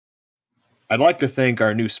I'd like to thank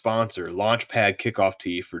our new sponsor, Launchpad Kickoff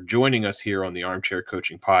Tee, for joining us here on the Armchair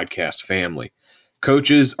Coaching Podcast family.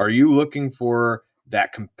 Coaches, are you looking for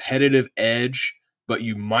that competitive edge, but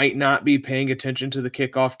you might not be paying attention to the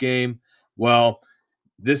kickoff game? Well,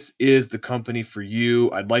 this is the company for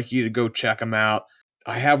you. I'd like you to go check them out.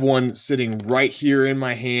 I have one sitting right here in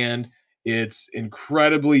my hand. It's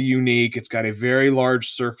incredibly unique. It's got a very large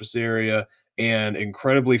surface area and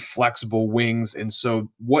incredibly flexible wings. And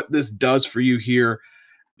so what this does for you here,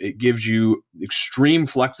 it gives you extreme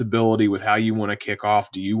flexibility with how you want to kick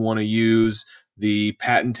off. Do you want to use the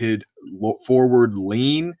patented forward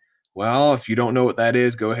lean? Well, if you don't know what that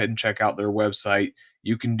is, go ahead and check out their website.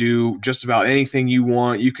 You can do just about anything you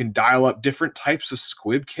want. You can dial up different types of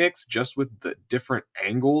squib kicks just with the different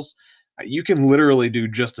angles. You can literally do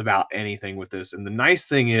just about anything with this. And the nice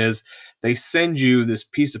thing is they send you this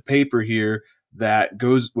piece of paper here that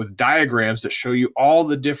goes with diagrams that show you all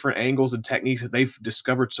the different angles and techniques that they've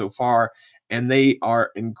discovered so far. And they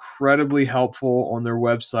are incredibly helpful on their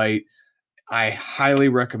website. I highly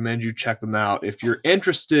recommend you check them out. If you're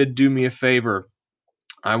interested, do me a favor.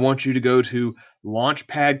 I want you to go to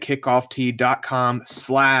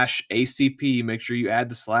launchpadkickoff.com/ACP. Make sure you add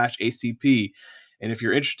the /ACP. And if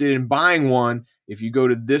you're interested in buying one, if you go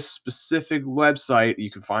to this specific website,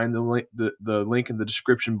 you can find the link in the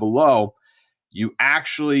description below. You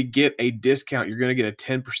actually get a discount. You're going to get a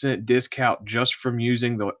 10% discount just from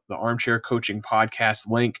using the Armchair Coaching Podcast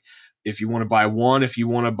link. If you want to buy one, if you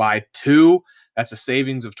want to buy two, that's a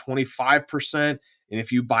savings of 25%. And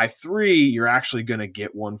if you buy three, you're actually going to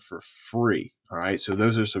get one for free. All right. So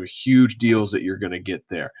those are some huge deals that you're going to get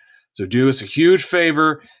there. So do us a huge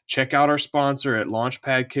favor. Check out our sponsor at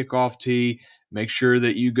Launchpad Kickoff Tee. Make sure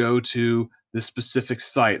that you go to the specific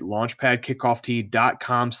site,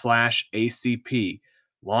 launchpadkickoff.com/ACP.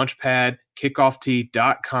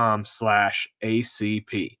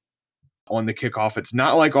 Launchpadkickoff.com/ACP. On the kickoff, it's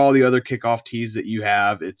not like all the other kickoff tees that you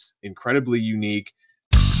have. It's incredibly unique.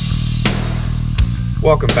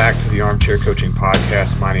 Welcome back to the Armchair Coaching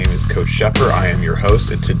Podcast. My name is Coach Shepard. I am your host,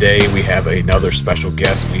 and today we have another special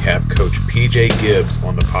guest. We have Coach PJ Gibbs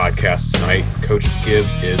on the podcast tonight. Coach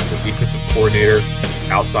Gibbs is the defensive coordinator,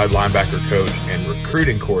 outside linebacker coach, and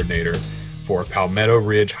recruiting coordinator for Palmetto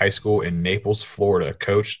Ridge High School in Naples, Florida.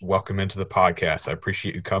 Coach, welcome into the podcast. I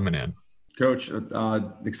appreciate you coming in. Coach,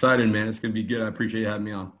 excited, man. It's going to be good. I appreciate you having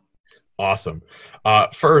me on. Awesome.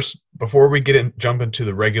 First, before we jump into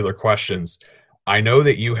the regular questions, I know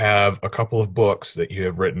that you have a couple of books that you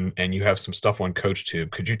have written and you have some stuff on CoachTube.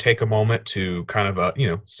 Could you take a moment to kind of,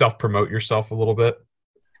 self-promote yourself a little bit?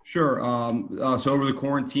 Sure. So over the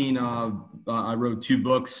quarantine, I wrote two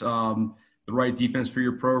books. The Right Defense for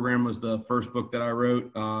Your Program was the first book that I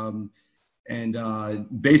wrote.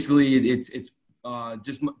 Basically it's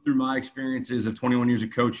just through my experiences of 21 years of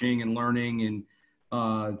coaching and learning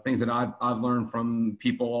and things that I've learned from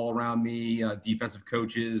people all around me, defensive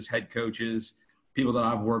coaches, head coaches, people that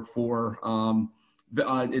I've worked for.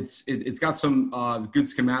 It's got some good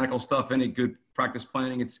schematical stuff in it, good practice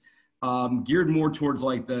planning. It's geared more towards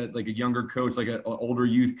like a younger coach, like an older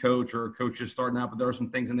youth coach or a coach just starting out, but there are some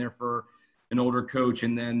things in there for an older coach.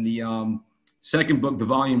 And then the second book, the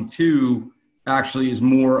volume 2, actually is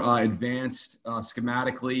more advanced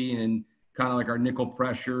schematically and kind of like our nickel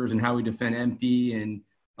pressures and how we defend empty and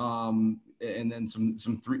then some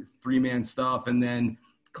three-man stuff. And then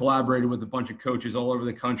collaborated with a bunch of coaches all over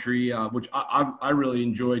the country, which I really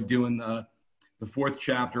enjoyed doing the fourth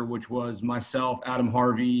chapter, which was myself, Adam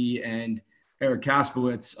Harvey, and Eric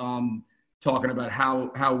Kaspowitz, talking about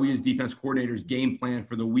how we as defense coordinators game plan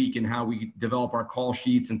for the week and how we develop our call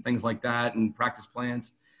sheets and things like that and practice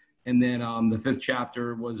plans. And then the fifth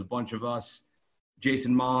chapter was a bunch of us,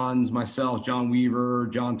 Jason Mons, myself, John Weaver,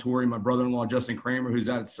 John Torrey, my brother-in-law, Justin Kramer, who's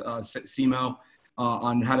at SEMO,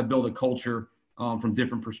 on how to build a culture from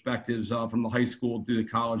different perspectives, from the high school through the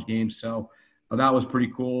college games. So that was pretty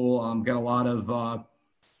cool. Got a lot of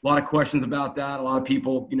questions about that. A lot of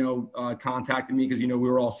people, contacted me because, we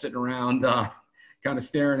were all sitting around kind of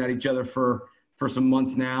staring at each other for some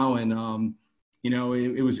months now. And,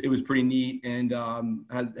 it was pretty neat, and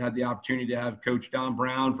had the opportunity to have Coach Don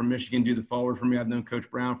Brown from Michigan do the forward for me. I've known Coach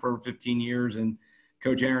Brown for over 15 years, and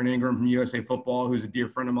Coach Aaron Ingram from USA Football, who's a dear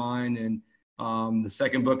friend of mine. And the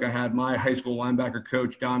second book, I had my high school linebacker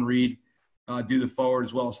coach, Don Reed, do the forward,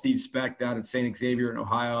 as well as Steve Speck out at St. Xavier in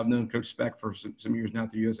Ohio. I've known Coach Speck for some years now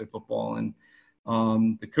through USA Football. And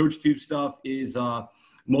the CoachTube stuff is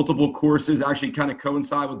multiple courses, actually kind of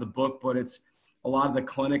coincide with the book, but it's a lot of the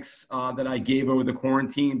clinics that I gave over the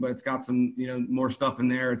quarantine, but it's got some, more stuff in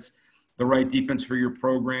there. It's the right defense for your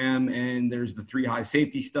program. And there's the 3 high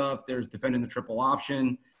safety stuff. There's defending the triple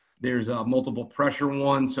option. There's a multiple pressure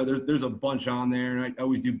one. So there's a bunch on there. And I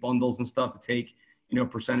always do bundles and stuff to take,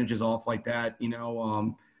 percentages off like that,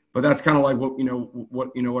 but that's kind of like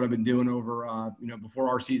what I've been doing over, before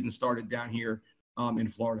our season started down here in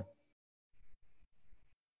Florida.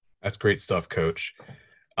 That's great stuff, Coach.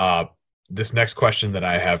 This next question that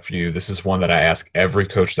I have for you, this is one that I ask every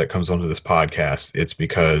coach that comes onto this podcast. It's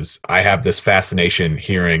because I have this fascination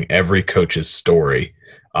hearing every coach's story,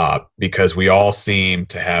 because we all seem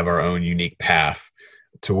to have our own unique path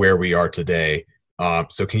to where we are today.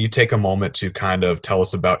 So can you take a moment to kind of tell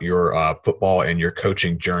us about your football and your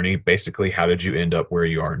coaching journey? Basically, how did you end up where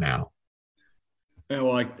you are now? Yeah,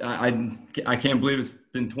 well, I can't believe it's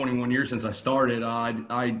been 21 years since I started.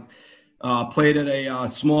 I played at a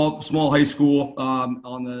small high school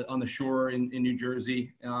on the shore in New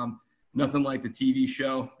Jersey. Nothing like the TV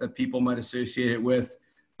show that people might associate it with,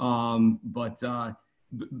 but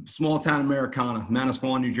small town Americana.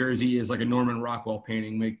 Manasquan, New Jersey is like a Norman Rockwell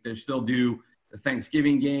painting. They still do the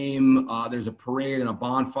Thanksgiving game. There's a parade and a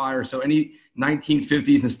bonfire. So any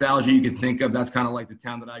 1950s nostalgia you could think of, that's kind of like the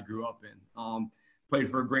town that I grew up in. Played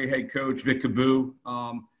for a great head coach, Vic Caboo.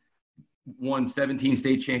 Won 17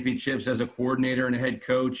 state championships as a coordinator and a head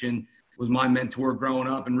coach, and was my mentor growing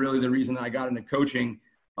up. And really the reason I got into coaching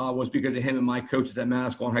was because of him and my coaches at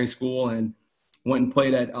Manasquan High School, and went and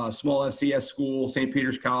played at a small FCS school, St.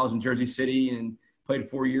 Peter's College in Jersey City, and played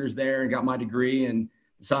 4 years there and got my degree, and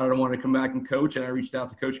decided I wanted to come back and coach. And I reached out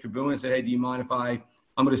to Coach Caboo and said, hey, do you mind if I'm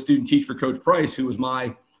going to student teach for Coach Price, who was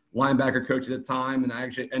my linebacker coach at the time. And I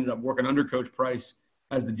actually ended up working under Coach Price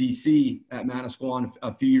as the DC at Manasquan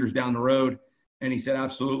a few years down the road. And he said,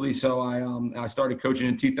 absolutely. So I started coaching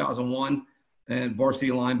in 2001 and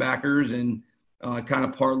varsity linebackers, and kind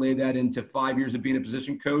of parlayed that into 5 years of being a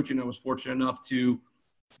position coach. And I was fortunate enough to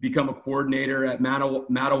become a coordinator at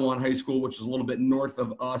Mattawan High School, which is a little bit north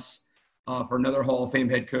of us, for another Hall of Fame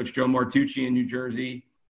head coach, Joe Martucci in New Jersey.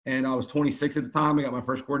 And I was 26 at the time. I got my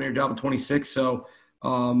first coordinator job at 26. So,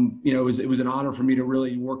 it was an honor for me to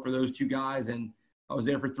really work for those two guys. And I was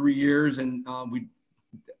there for 3 years, and we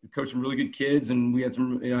coached some really good kids, and we had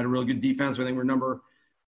had a really good defense. I think we're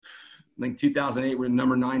 2008, we're the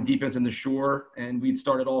number 9 defense in the shore, and we'd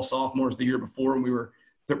started all sophomores the year before, and we were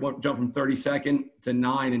jumped from 32nd to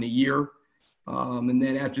 9 in a year. And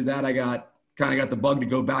then after that, I got the bug to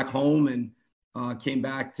go back home, and came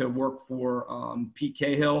back to work for Pete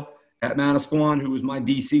Cahill at Manasquan, who was my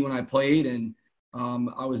DC when I played. And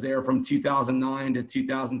I was there from 2009 to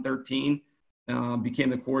 2013, became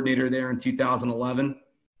the coordinator there in 2011,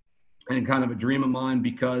 and kind of a dream of mine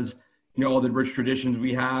because, all the rich traditions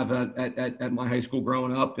we have at my high school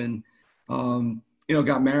growing up. And,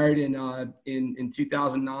 got married in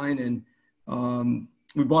 2009, and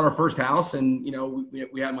we bought our first house, and,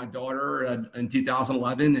 we had my daughter in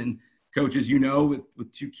 2011. And coach, as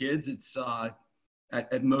with 2 kids, it's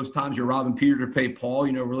at most times you're robbing Peter to pay Paul.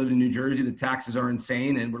 We're living in New Jersey. The taxes are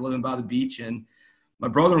insane, and we're living by the beach. And my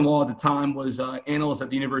brother-in-law at the time was analyst at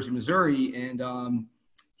the University of Missouri, and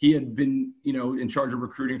he had been, in charge of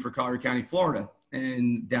recruiting for Collier County, Florida,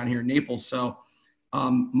 and down here in Naples. So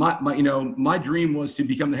my dream was to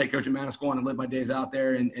become the head coach at Manasquan and live my days out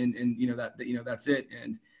there, and that's it.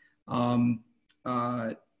 And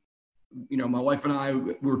my wife and I,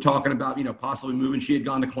 we were talking about possibly moving. She had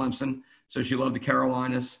gone to Clemson, so she loved the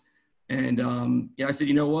Carolinas. And I said,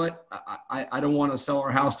 you know what, I don't want to sell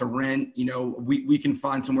our house to rent. We can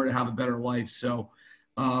find somewhere to have a better life. So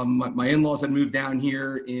my in-laws had moved down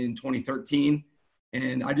here in 2013,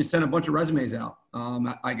 and I just sent a bunch of resumes out.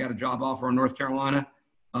 I got a job offer in North Carolina.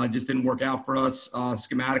 Just didn't work out for us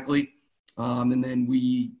schematically. And then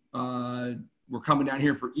we were coming down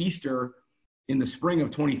here for Easter in the spring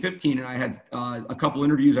of 2015, and I had a couple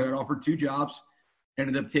interviews. I got offered 2 jobs.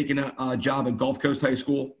 Ended up taking a job at Gulf Coast High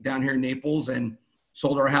School down here in Naples, and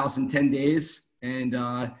sold our house in 10 days.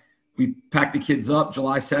 And we packed the kids up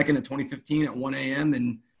July 2nd of 2015 at 1 a.m.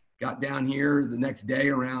 and got down here the next day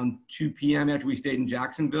around 2 p.m. after we stayed in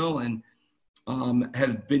Jacksonville, and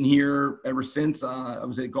have been here ever since. I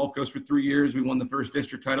was at Gulf Coast for 3 years. We won the first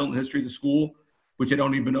district title in the history of the school, which had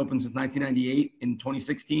only been open since 1998 in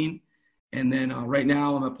 2016. And then right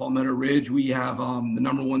now I'm at Palmetto Ridge. We have the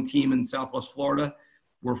number 1 team in Southwest Florida.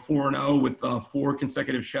 We're 4-0 with 4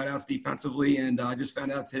 consecutive shutouts defensively. And I just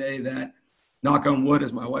found out today that, knock on wood,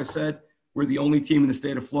 as my wife said, we're the only team in the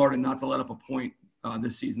state of Florida not to let up a point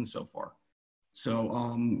this season so far.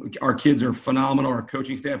 So our kids are phenomenal. Our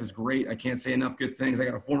coaching staff is great. I can't say enough good things. I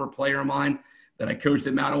got a former player of mine that I coached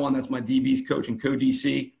at Mattawan. That's my DB's coach and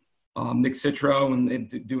co-DC. Nick Citro, and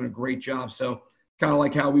they're doing a great job. So kind of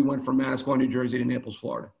like how we went from Manasquan, New Jersey to Naples,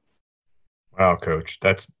 Florida. Wow, Coach,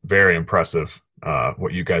 that's very impressive.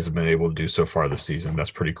 What you guys have been able to do so far this season.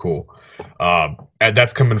 That's pretty cool. And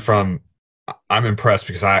that's coming from, I'm impressed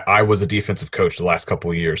because I was a defensive coach the last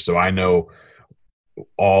couple of years. So I know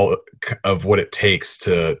all of what it takes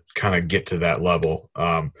to kind of get to that level.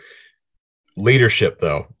 Leadership,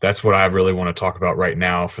 though, that's what I really want to talk about right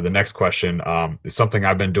now. For the next question, it's something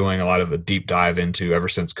I've been doing a lot of a deep dive into ever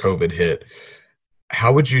since COVID hit.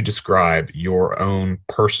 How would you describe your own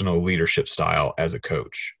personal leadership style as a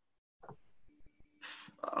coach?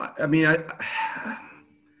 I mean,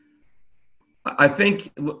 I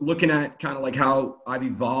think looking at kind of like how I've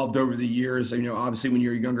evolved over the years, obviously when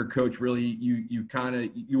you're a younger coach, really you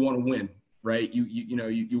want to win, right? You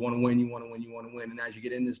want to win, you want to win. And as you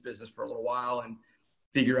get in this business for a little while and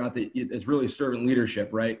figure out that it's really servant leadership,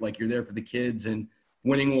 right? Like you're there for the kids and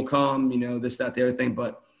winning will come, this, that, the other thing.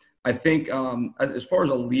 But I think as far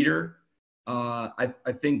as a leader, I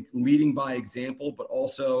think leading by example, but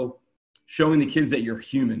also showing the kids that you're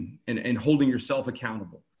human and holding yourself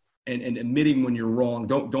accountable. And admitting when you're wrong.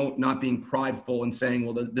 Don't not being prideful and saying,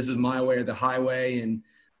 well, this is my way or the highway. And,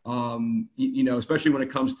 especially when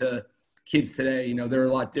it comes to kids today, they're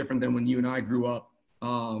a lot different than when you and I grew up.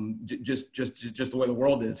 Just the way the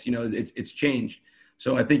world is, it's changed.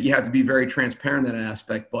 So I think you have to be very transparent in that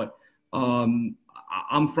aspect. But I'm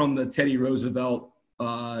from the Teddy Roosevelt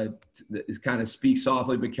is kind of speak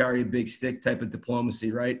softly but carry a big stick type of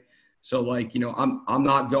diplomacy, right? So I'm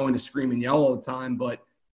not going to scream and yell all the time, but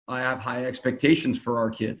I have high expectations for our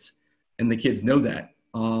kids, and the kids know that.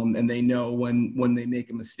 And they know when they make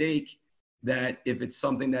a mistake that if it's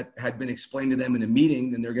something that had been explained to them in a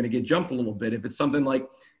meeting, then they're going to get jumped a little bit. If it's something like,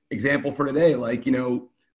 example for today,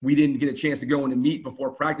 we didn't get a chance to go in and meet before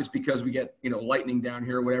practice because we get, lightning down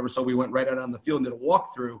here or whatever. So we went right out on the field and did a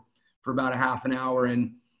walkthrough for about a half an hour.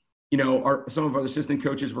 And, some of our assistant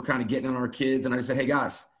coaches were kind of getting on our kids. And I said, hey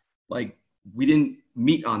guys, we didn't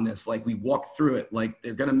meet on this. We walked through it.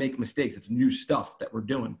 They're going to make mistakes. It's new stuff that we're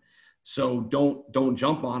doing. So don't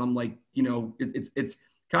jump on them. It's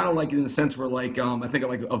kind of like in the sense where I think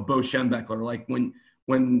of Bo Schembechler,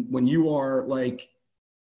 when you are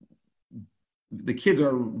the kids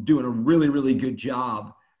are doing a really, really good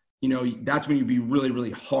job, that's when you be really,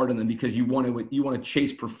 really hard on them because you want to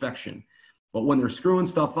chase perfection. But when they're screwing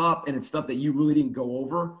stuff up and it's stuff that you really didn't go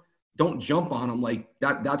over, don't jump on them like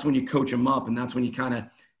that. That's when you coach them up. And that's when you kind of,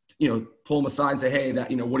 pull them aside and say, hey,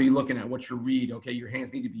 what are you looking at? What's your read? Okay. Your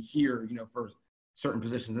hands need to be here, for certain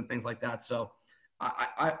positions and things like that. So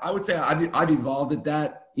I would say I've evolved at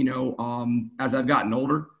that, as I've gotten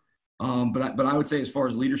older. But I would say as far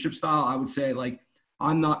as leadership style, I would say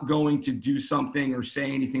I'm not going to do something or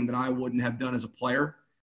say anything that I wouldn't have done as a player.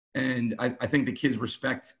 And I think the kids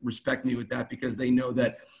respect me with that because they know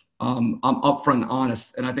that I'm upfront and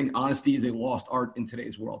honest. And I think honesty is a lost art in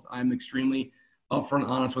today's world. I'm extremely upfront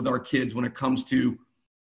and honest with our kids when it comes to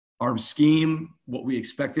our scheme, what we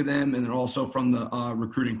expect of them, and then also from the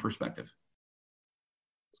recruiting perspective.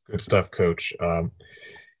 Good stuff, Coach.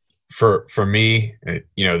 For me,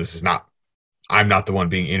 I'm not the one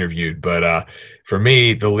being interviewed, but for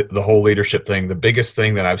me, the whole leadership thing, the biggest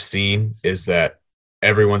thing that I've seen is that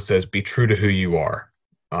everyone says, be true to who you are,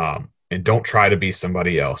 and don't try to be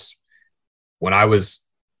somebody else. When I was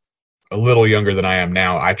a little younger than I am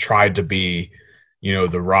now, I tried to be,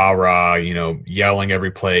 the rah-rah, yelling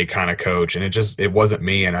every play kind of coach, and it wasn't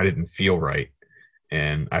me, and I didn't feel right.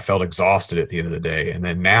 And I felt exhausted at the end of the day. And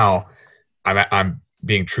then now I'm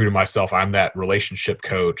being true to myself. I'm that relationship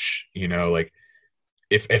coach,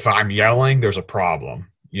 if I'm yelling, there's a problem,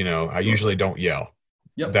 I usually don't yell.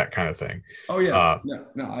 Yep. That kind of thing. Oh yeah.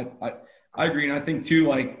 I agree. And I think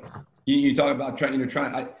too, you talk about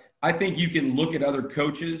trying, I think you can look at other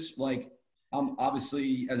coaches. I'm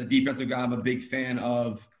obviously as a defensive guy, I'm a big fan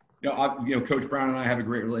of, Coach Brown and I have a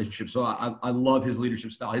great relationship. So I love his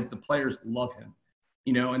leadership style. The players love him,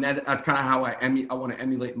 and that's kind of how I want to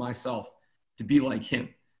emulate myself to be like him.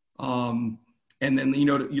 And then,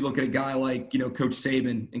 you look at a guy like, Coach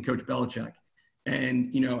Saban and Coach Belichick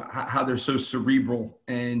and, how they're so cerebral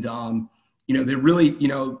and, they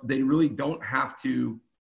really don't have to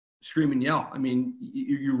scream and yell. I mean,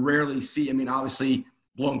 you rarely see, obviously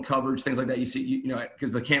blown coverage, things like that. You see,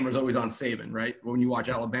 because the camera's always on Saban, right? When you watch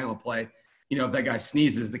Alabama play, if that guy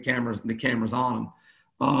sneezes, the camera's on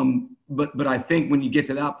him. But I think when you get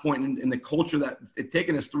to that point in the culture that it's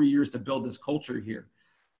taken us 3 years to build this culture here,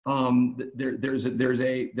 there's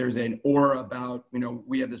an aura about,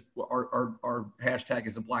 we have this, our hashtag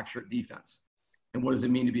is the black shirt defense. And what does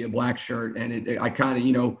it mean to be a black shirt? And I kind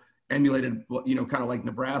of, emulated, kind of like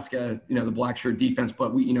Nebraska, the black shirt defense.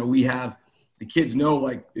 But we have the kids know,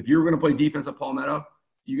 like, if you're going to play defense at Palmetto,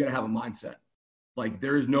 you got to have a mindset. Like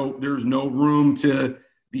there's no room to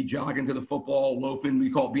be jogging to the football, loafing. We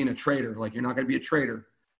call it being a traitor. Like you're not going to be a traitor,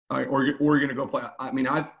 or you're going to go play. I mean,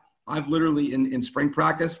 I've literally in spring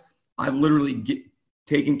practice, I've literally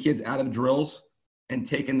taken kids out of drills and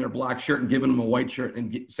taken their black shirt and given them a white shirt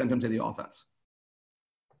and sent them to the offense.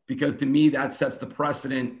 Because to me, that sets the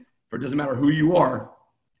precedent for, it doesn't matter who you are.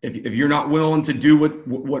 If you're not willing to do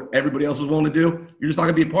what everybody else is willing to do, you're just not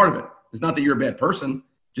going to be a part of it. It's not that you're a bad person.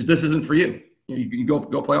 Just this isn't for you. You can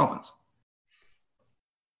go play offense.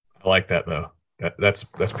 I like that though. That's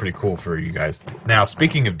pretty cool for you guys. Now,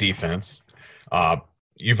 speaking of defense,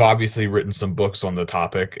 you've obviously written some books on the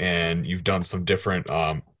topic and you've done some different,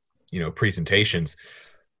 presentations.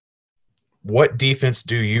 What defense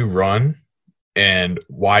do you run and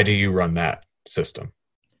why do you run that system?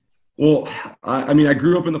 Well, I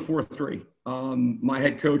grew up in the 4-3. My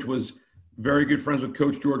head coach was very good friends with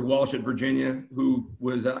Coach George Welsh at Virginia, who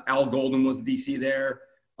was Al Golden was DC there.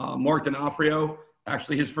 Mark D'Onofrio,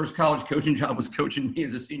 actually his first college coaching job was coaching me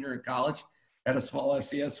as a senior in college at a small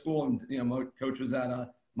FCS school. And, my coach was at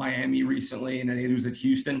Miami recently, and then he was at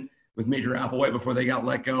Houston with Major Applewhite before they got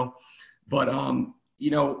let go. But, I'm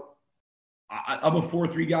a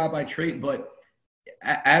 4-3 guy by trade, but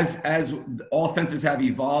as offenses have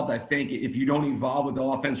evolved, I think if you don't evolve with the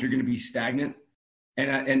offense, you're going to be stagnant.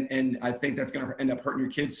 And I think that's going to end up hurting your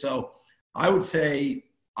kids. So I would say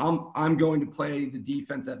I'm going to play the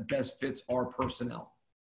defense that best fits our personnel.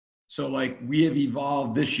 So like we have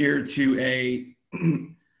evolved this year to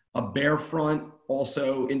a bare front,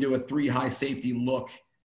 also into a 3 high safety look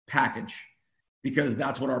package, because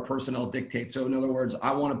that's what our personnel dictates. So in other words,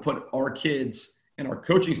 I want to put our kids, and our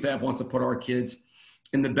coaching staff wants to put our kids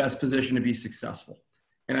in the best position to be successful.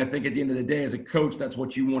 And I think at the end of the day, as a coach, that's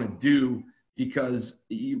what you want to do, because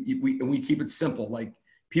we keep it simple. Like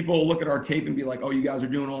people look at our tape and be like, oh, you guys are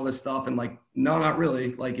doing all this stuff. And like, no, not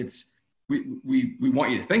really. Like we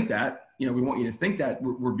want you to think that, we want you to think that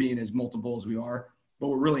we're being as multiple as we are, but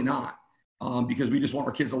we're really not. Because we just want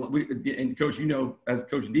our kids and coach, as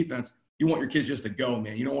coaching defense, you want your kids just to go,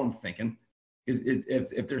 man. You don't want them thinking.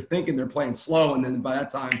 If they're thinking, they're playing slow. And then by that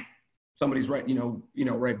time, somebody's right,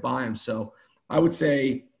 right by them. So I would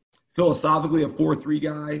say philosophically a 4-3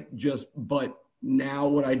 guy, but now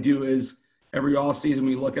what I do is every offseason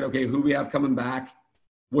we look at, okay, who we have coming back,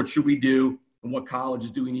 what should we do, and what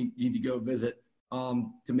colleges do we need to go visit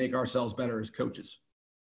to make ourselves better as coaches.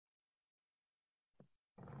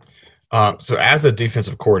 So as a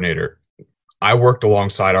defensive coordinator, I worked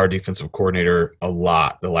alongside our defensive coordinator a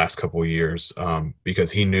lot the last couple of years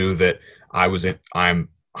because he knew that I'm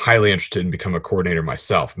highly interested in becoming a coordinator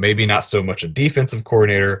myself. Maybe not so much a defensive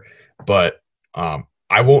coordinator, but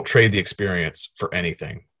I won't trade the experience for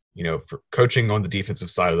anything. For coaching on the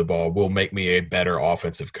defensive side of the ball will make me a better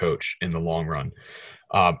offensive coach in the long run.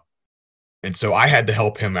 And so I had to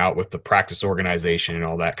help him out with the practice organization and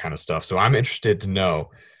all that kind of stuff. So I'm interested to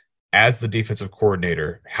know, as the defensive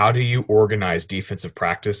coordinator, how do you organize defensive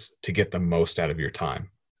practice to get the most out of your time?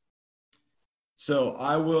 So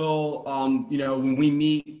I will, when we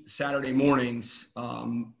meet Saturday mornings,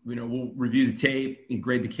 we'll review the tape and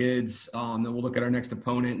grade the kids. Then we'll look at our next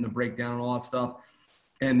opponent and the breakdown and all that stuff.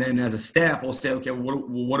 And then as a staff, we'll say, okay,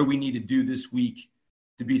 what do we need to do this week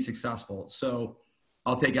to be successful? So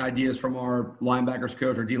I'll take ideas from our linebackers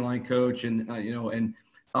coach, our D-line coach, and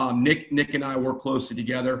Nick and I work closely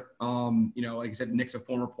together. Like I said, Nick's a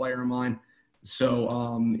former player of mine.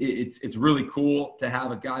 So it's really cool to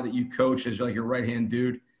have a guy that you coach as like your right-hand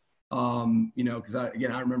dude. Because I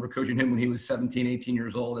remember coaching him when he was 17, 18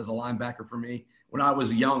 years old as a linebacker for me when I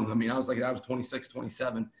was young. I mean, I was 26,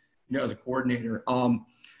 27, as a coordinator.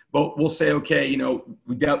 But we'll say, okay,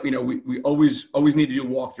 we always need to do a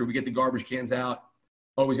walkthrough. We get the garbage cans out.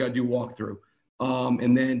 Always got to do walkthrough.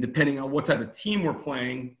 And then depending on what type of team we're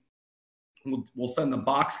playing, we'll send the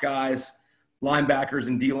box guys, linebackers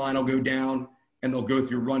and D-line will go down and they'll go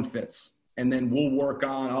through run fits. And then we'll work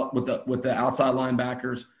on with the outside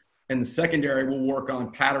linebackers, and the secondary we'll work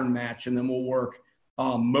on pattern match, and then we'll work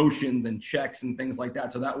motions and checks and things like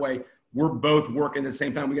that. So that way we're both working at the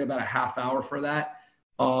same time. We get about a half hour for that.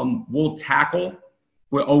 We'll tackle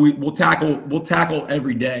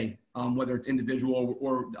every day, whether it's individual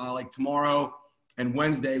or like tomorrow and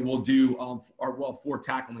Wednesday, we'll do our 4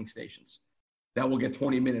 tackling stations that we'll get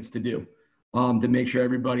 20 minutes to do to make sure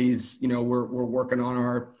everybody's, we're working on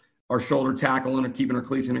our shoulder tackling and keeping our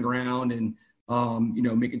cleats in the ground and,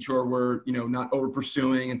 making sure we're, not over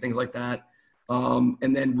pursuing and things like that.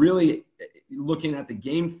 And then really looking at the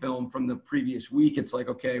game film from the previous week, it's like,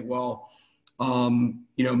 okay, well,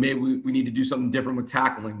 maybe we need to do something different with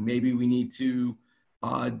tackling. Maybe we need to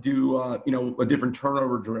do a different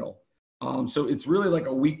turnover drill. So it's really like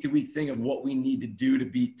a week-to-week thing of what we need to do to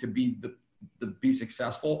be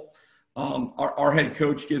successful. Our head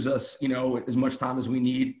coach gives us, as much time as we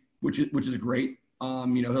need, which is great.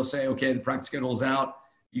 He'll say, okay, the practice schedule is out.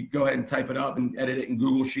 You go ahead and type it up and edit it in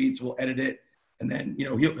Google Sheets. We'll edit it. And then,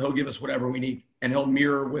 he'll give us whatever we need, and he'll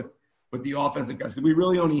mirror with the offensive guys. Because we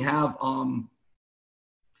really only have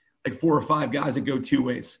like 4 or 5 guys that go 2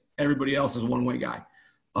 ways. Everybody else is one-way guy.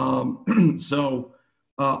 So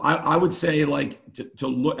I would say, like, to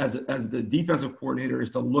look as the defensive coordinator is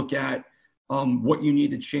to look at what you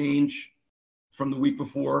need to change from the week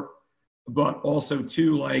before, but also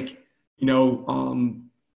too, like,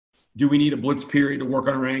 do we need a blitz period to work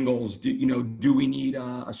on our angles? Do we need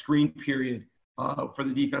a screen period for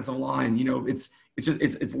the defensive line?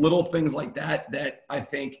 It's little things like that I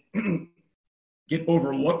think get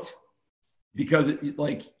overlooked because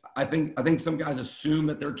I think some guys assume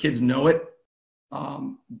that their kids know it.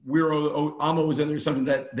 I'm always in there something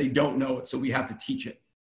that they don't know it, so we have to teach it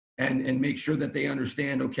and make sure that they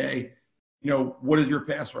understand. Okay, what is your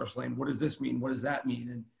pass rush lane? What does this mean? What does that mean?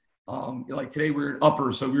 And like today we were in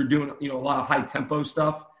uppers, so we were doing a lot of high tempo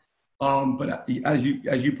stuff. But as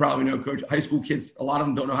you probably know, Coach, high school kids, a lot of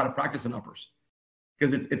them don't know how to practice in uppers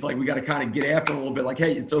because it's like we got to kind of get after a little bit. Like,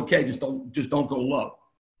 hey, it's okay, just don't go low.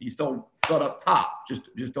 You still start up top,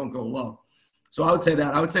 just don't go low. So I would say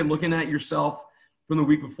that. I would say looking at yourself from the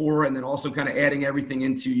week before, and then also kind of adding everything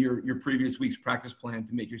into your previous week's practice plan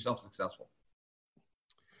to make yourself successful.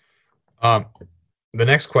 The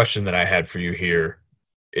next question that I had for you here,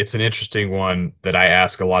 it's an interesting one that I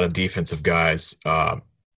ask a lot of defensive guys.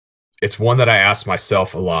 It's one that I ask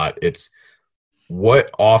myself a lot. It's, what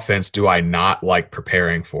offense do I not like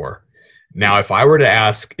preparing for? Now, if I were to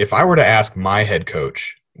ask my head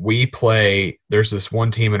coach, there's this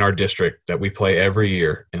one team in our district that we play every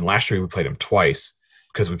year, and last year we played them twice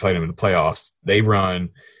because we played them in the playoffs. They run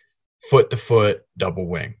foot-to-foot double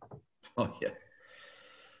wing. Oh, yeah.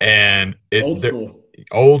 And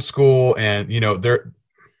old school, and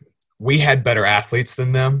we had better athletes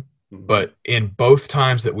than them, but in both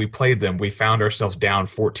times that we played them, we found ourselves down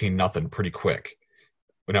 14-0 pretty quick.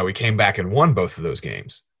 We came back and won both of those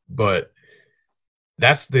games, but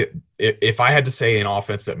if I had to say an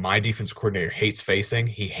offense that my defense coordinator hates facing,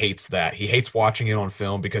 he hates that. He hates watching it on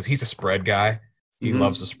film because he's a spread guy. He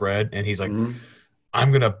loves the spread, and he's like,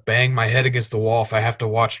 I'm going to bang my head against the wall if I have to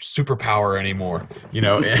watch Superpower anymore. He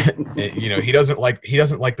doesn't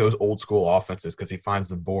like those old school offenses because he finds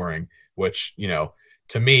them boring, which,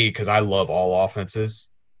 to me, because I love all offenses,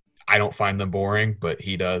 I don't find them boring, but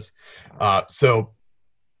he does. So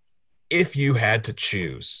if you had to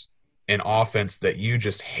choose an offense that you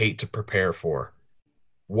just hate to prepare for,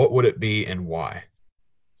 what would it be and why?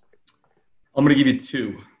 I'm going to give you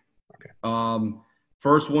 2. Okay.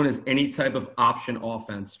 First one is any type of option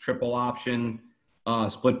offense, triple option,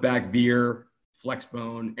 split back veer, flex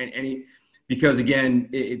bone, and because again,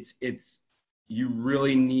 it's you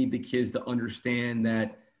really need the kids to understand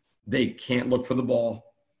that they can't look for the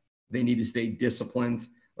ball. They need to stay disciplined.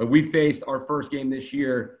 We faced our first game this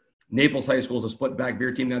year. Naples High School is a split back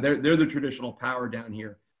veer team. Now they're the traditional power down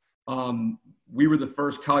here. We were the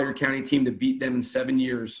first Collier County team to beat them in 7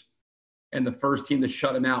 years, and the first team to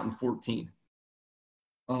shut them out in 14.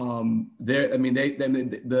 Their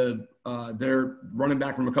running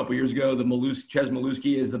back from a couple years ago, Ches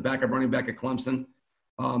Maluski is the backup running back at Clemson.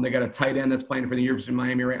 They got a tight end that's playing for the University of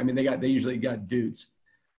Miami. Right? They usually got dudes.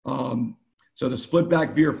 So the split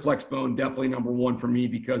back veer flex bone, definitely number 1 for me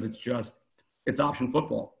because it's option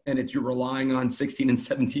football, and you're relying on 16 and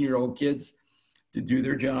 17-year-old kids to do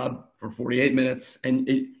their job for 48 minutes, and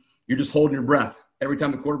you're just holding your breath every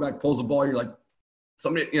time the quarterback pulls the ball. You're like,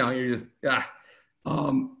 somebody, you're just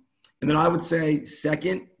and then I would say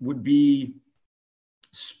second would be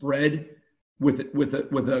spread with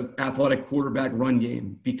a athletic quarterback run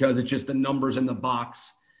game because it's just the numbers in the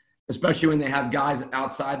box, especially when they have guys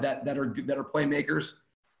outside that are playmakers,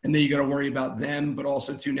 and then you got to worry about them. But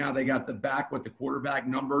also too, now they got the back with the quarterback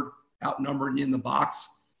outnumbered in the box.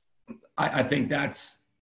 I think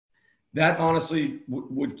that honestly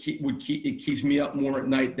would keep it keeps me up more at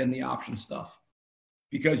night than the option stuff.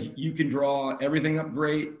 Because you can draw everything up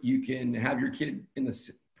great. You can have your kid in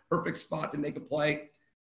the perfect spot to make a play,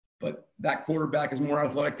 but that quarterback is more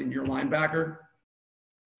athletic than your linebacker.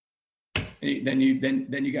 Then you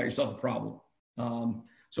got yourself a problem.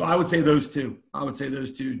 So I would say those two.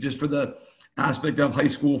 Just for the aspect of high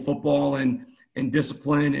school football and and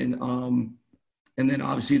discipline, and then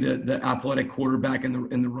obviously the athletic quarterback in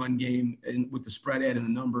the run game and with the spread ad and the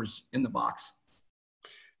numbers in the box.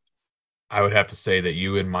 I would have to say that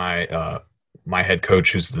you and my head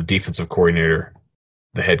coach, who's the defensive coordinator,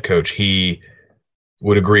 the head coach, he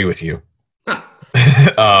would agree with you.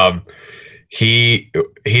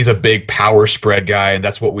 He's a big power spread guy, and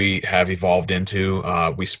that's what we have evolved into.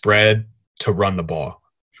 We spread to run the ball.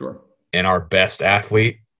 Sure. And our best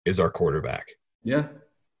athlete is our quarterback. Yeah.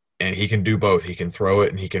 And he can do both. He can throw it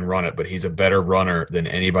and he can run it, but he's a better runner than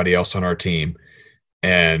anybody else on our team.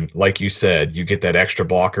 And like you said, you get that extra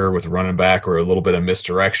blocker with running back or a little bit of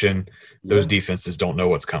misdirection. Those defenses don't know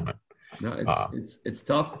what's coming. No, it's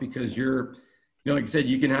tough because like I said,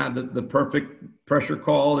 you can have the perfect pressure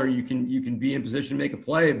call, or you can be in position to make a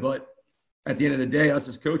play, but at the end of the day, us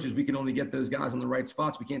as coaches, we can only get those guys on the right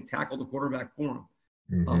spots. We can't tackle the quarterback for them.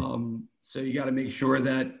 Mm-hmm. So you got to make sure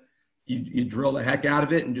that you drill the heck out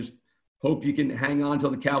of it and just hope you can hang on until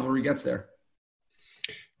the cavalry gets there.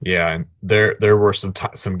 Yeah, and there were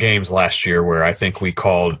some games last year where I think we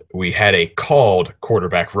had a called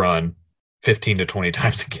quarterback run 15 to 20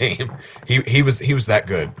 times a game. He was that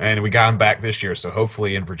good, and we got him back this year. So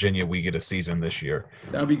hopefully in Virginia we get a season this year.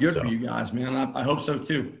 That would be good for you guys, man. I hope so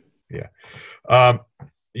too. Yeah.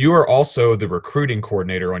 You are also the recruiting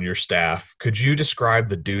coordinator on your staff. Could you describe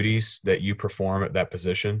the duties that you perform at that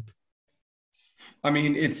position? I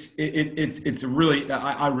mean, it's really,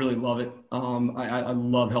 I really love it. I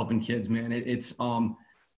love helping kids, man.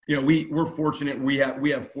 We're fortunate. We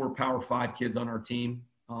have 4 Power 5 kids on our team.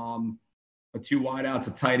 2 wideouts,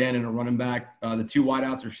 a tight end, and a running back. The 2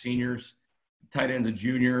 wideouts are seniors. The tight end's a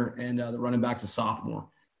junior, and the running back's a sophomore.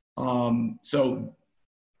 So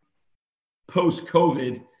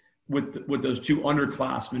post-COVID, with those 2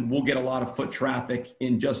 underclassmen, we'll get a lot of foot traffic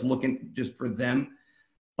in just for them.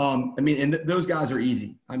 And those guys are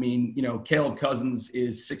easy. I mean, Caleb Cousins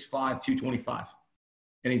is 6'5", 225,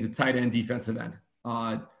 and he's a tight end defensive end.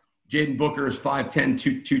 Jaden Booker is 5'10",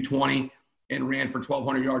 220, and ran for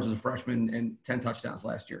 1,200 yards as a freshman and 10 touchdowns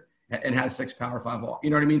last year, and has 6 Power 5 all. You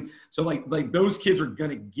know what I mean? So like those kids are going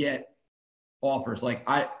to get offers.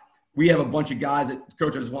 We have a bunch of guys that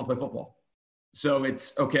coaches just want to play football. So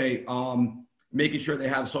it's okay. Making sure they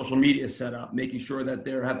have social media set up, making sure that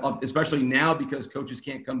they're especially now because coaches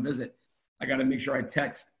can't come visit. I got to make sure I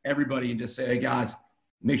text everybody and just say, hey guys,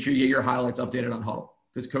 make sure you get your highlights updated on Huddle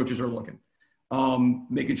because coaches are looking.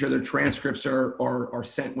 Making sure their transcripts are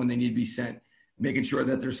sent when they need to be sent. Making sure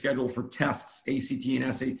that they're scheduled for tests, ACT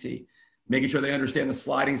and SAT. Making sure they understand the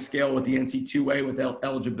sliding scale with the NC2A with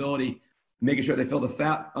eligibility. Making sure they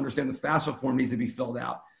understand the FAFSA form needs to be filled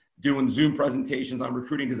out. Doing Zoom presentations on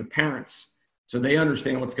recruiting to the parents so they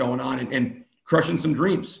understand what's going on and crushing some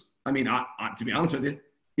dreams. I mean, to be honest with you,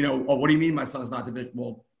 what do you mean my son's not division?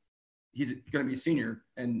 Well, he's going to be a senior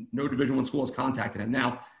and no Division I school has contacted him.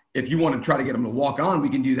 Now, if you want to try to get him to walk on, we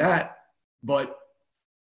can do that, but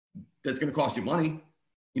that's going to cost you money.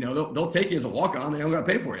 They'll take you as a walk on. They don't got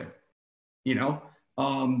to pay for you,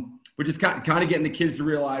 but just kind of getting the kids to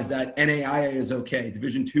realize that NAIA is okay.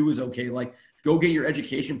 Division II is okay. Go get your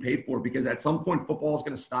education paid for because at some point football is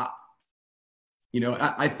going to stop.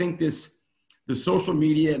 I think the social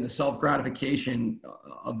media and the self-gratification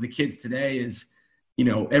of the kids today is,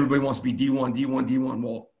 everybody wants to be D1.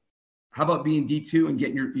 Well, how about being D2 and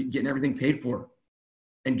getting everything paid for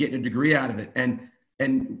and getting a degree out of it?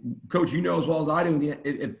 And coach, as well as I do,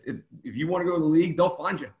 if you want to go to the league, they'll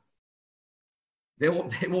find you. They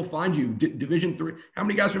will find you. Division III. How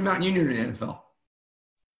many guys from Mountain Union are in the NFL?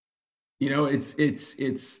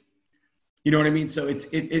 It's you know what I mean? So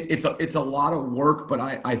it's a lot of work, but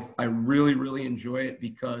I really, really enjoy it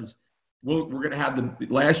because we're going to have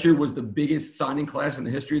last year was the biggest signing class in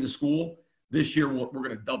the history of the school. This year we're going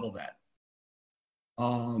to double that.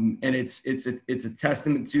 And it's a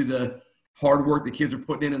testament to the hard work the kids are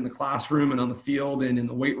putting in the classroom and on the field and in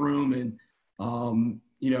the weight room. And,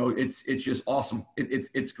 it's just awesome.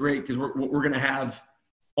 It's great because we're going to have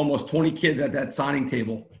almost 20 kids at that signing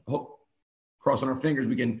table. Crossing our fingers,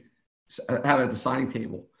 we can have it at the signing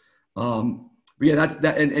table. But yeah, that's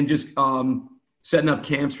that. And just setting up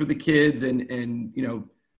camps for the kids and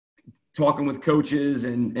talking with coaches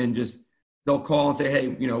and just they'll call and say, hey,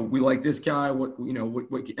 we like this guy.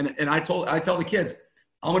 And I tell the kids,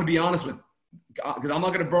 I'm going to be honest with, because I'm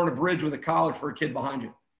not going to burn a bridge with a college for a kid behind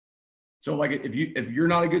you. So if you're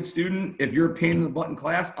not a good student, if you're a pain in the butt in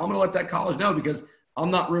class, I'm going to let that college know because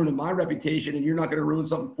I'm not ruining my reputation and you're not going to ruin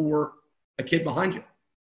something for a kid behind you.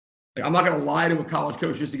 I'm not going to lie to a college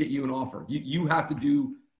coach just to get you an offer. You have to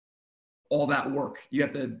do all that work. You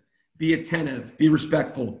have to be attentive, be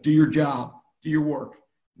respectful, do your job, do your work,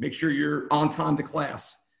 make sure you're on time to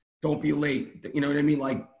class, don't be late. You know what I mean?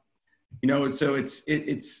 Like, you know, so it's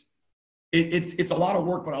a lot of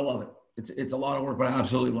work, but I love it. It's a lot of work, but I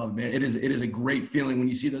absolutely love it, man. It is a great feeling when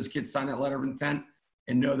you see those kids sign that letter of intent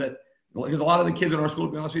and know that, because a lot of the kids in our school,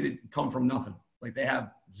 to be honest with you, they come from nothing. Like they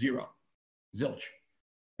have zero, zilch.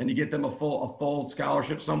 And you get them a full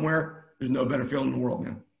scholarship somewhere, there's no better feeling in the world,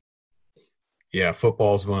 man. Yeah,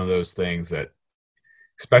 football is one of those things that,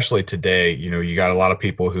 especially today, you know, you got a lot of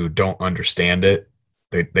people who don't understand it.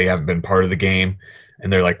 They haven't been part of the game,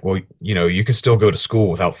 and they're like, well, you know, you can still go to school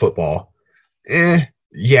without football.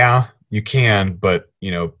 Yeah, you can, but,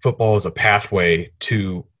 you know, football is a pathway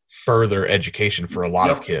to further education for a lot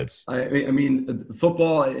of kids. I mean,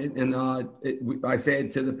 football, and I say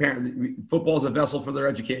it to the parents, football is a vessel for their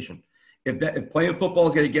education. If playing football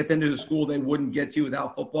is going to get them to the school they wouldn't get to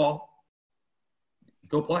without football,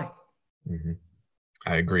 go play. Mm-hmm.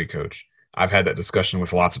 I agree, Coach. I've had that discussion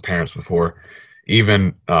with lots of parents before.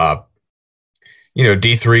 Even, you know,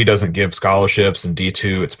 D3 doesn't give scholarships, and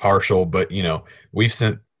D2 it's partial, but, you know, we've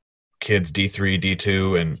sent kids D3,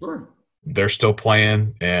 D2, and sure, they're still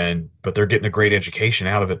playing, but they're getting a great education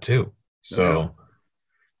out of it too. So,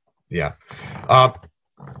 yeah.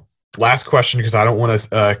 Last question, because I don't want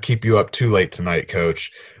to keep you up too late tonight,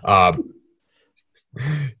 Coach.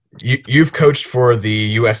 You've coached for the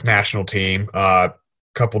U.S. national team.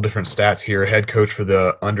 Couple different stats here. Head coach for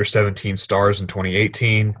the under-17 Stars in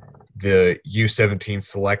 2018, the U-17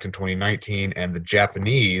 Select in 2019, and the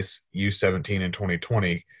Japanese U-17 in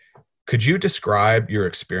 2020. Could you describe your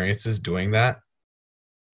experiences doing that?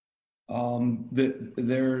 Well,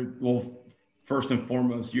 first and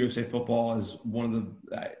foremost, USA Football is one of the,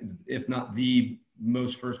 if not the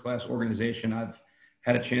most first-class organization I've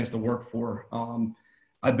had a chance to work for.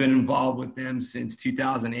 I've been involved with them since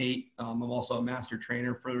 2008. I'm also a master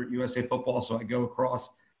trainer for USA Football, so I go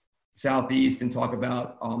across Southeast and talk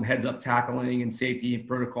about heads-up tackling and safety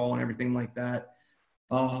protocol and everything like that.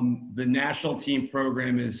 The national team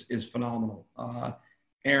program is phenomenal.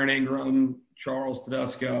 Aaron Ingram, Charles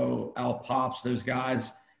Tedesco, Al Pops, those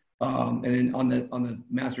guys. And then on the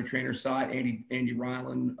master trainer side, Andy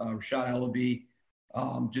Ryland, Rashad OLB,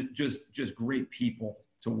 just great people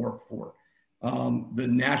to work for. The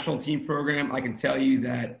national team program, I can tell you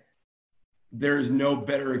that there is no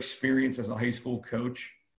better experience as a high school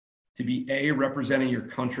coach to be A, representing your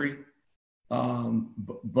country,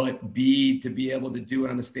 but B, to be able to do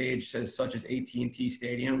it on a stage such as AT&T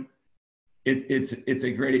Stadium. It's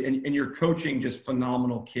a great, and you're coaching just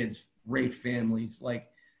phenomenal kids, great families, like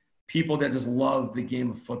people that just love the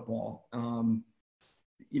game of football.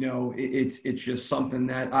 You know, it's just something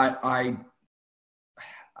that I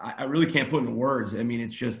really can't put into words. I mean,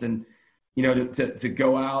 it's just you know, to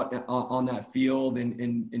go out on that field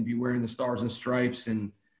and be wearing the stars and stripes.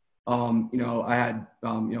 And, you know, I had,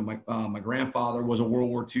 you know, my grandfather was a World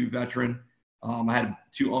War II veteran. I had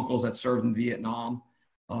two uncles that served in Vietnam.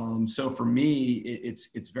 So for me,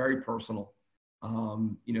 it's very personal,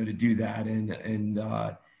 you know, to do that. And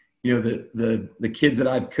you know, the kids that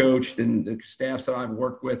I've coached and the staffs that I've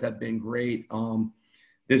worked with have been great.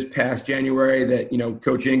 This past January that, you know,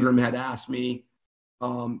 Coach Ingram had asked me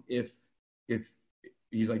if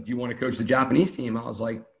he's like, do you want to coach the Japanese team? I was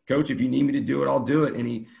like, Coach, if you need me to do it, I'll do it.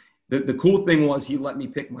 And the cool thing was he let me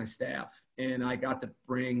pick my staff, and I got to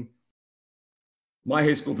bring my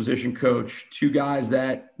high school position coach, two guys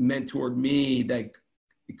that mentored me, that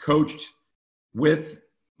coached with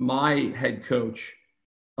my head coach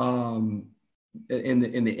in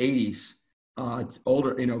the 80s. It's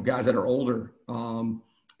older, you know, guys that are older.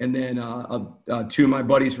 And then two of my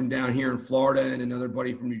buddies from down here in Florida and another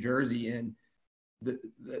buddy from New Jersey. And the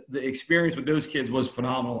experience with those kids was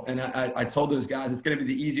phenomenal. And I told those guys, it's going to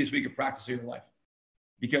be the easiest week of practice of your life,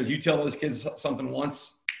 because you tell those kids something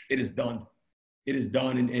once, it is done. It is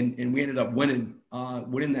done. And we ended up winning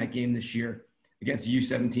that game this year against the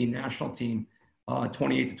U-17 national team,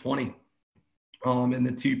 28-20. In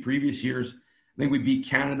the two previous years, I think we beat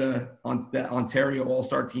Canada on that Ontario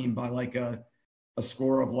All-Star team by like a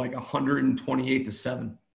score of like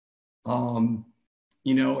 128-7.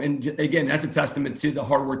 You know, and again, that's a testament to the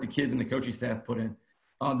hard work the kids and the coaching staff put in.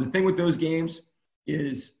 The thing with those games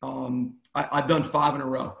is I've done 5 in a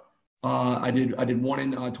row. I did one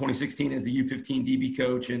in 2016 as the U-15 DB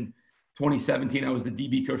coach, and 2017 I was the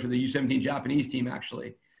DB coach for the U-17 Japanese team,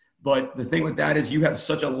 actually. But the thing with that is you have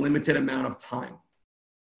such a limited amount of time.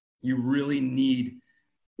 You really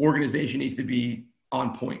organization needs to be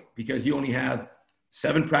on point, because you only have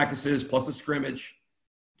 7 practices plus a scrimmage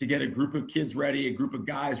to get a group of kids ready, a group of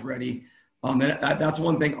guys ready. That's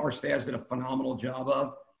one thing our staffs did a phenomenal job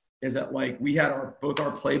of, is that like we had both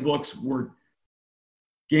our playbooks were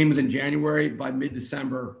games in January. By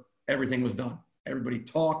mid-December, everything was done. Everybody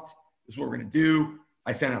talked. This is what we're going to do.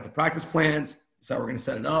 I sent out the practice plans. This is how we're going to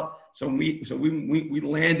set it up. So we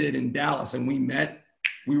landed in Dallas and we met.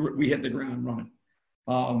 We hit the ground running.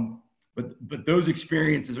 But those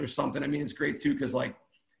experiences are something. I mean, it's great too because like,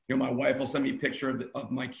 you know, my wife will send me a picture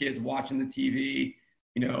of my kids watching the TV,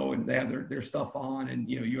 you know, and they have their stuff on and,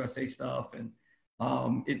 you know, USA stuff. And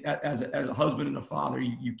as a husband and a father,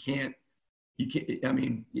 you can't, I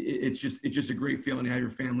mean, it's just a great feeling to have your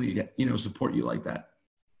family, you know, support you like that.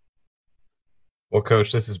 Well,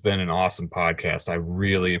 Coach, this has been an awesome podcast. I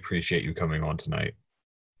really appreciate you coming on tonight.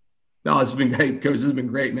 No, this has been great, Coach. This has been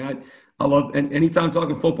great, man. I love, and anytime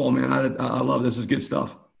talking football, man, I love this. Is good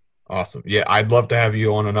stuff. Awesome. Yeah, I'd love to have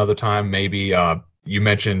you on another time. Maybe you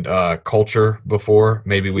mentioned culture before.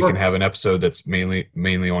 Maybe we can have an episode that's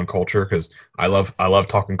mainly on culture because I love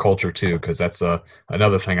talking culture too because that's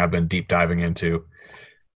another thing I've been deep diving into.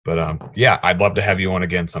 But yeah, I'd love to have you on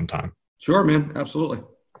again sometime. Sure, man. Absolutely.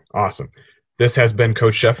 Awesome. This has been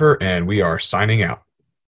Coach Sheffer, and we are signing out.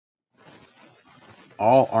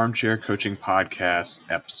 All Armchair Coaching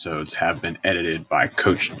Podcast episodes have been edited by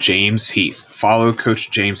Coach James Heath. Follow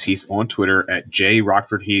Coach James Heath on Twitter at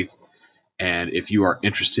 @JRockfordHeath. And if you are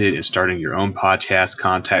interested in starting your own podcast,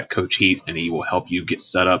 contact Coach Heath, and he will help you get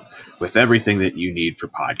set up with everything that you need for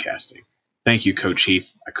podcasting. Thank you, Coach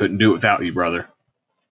Heath. I couldn't do it without you, brother.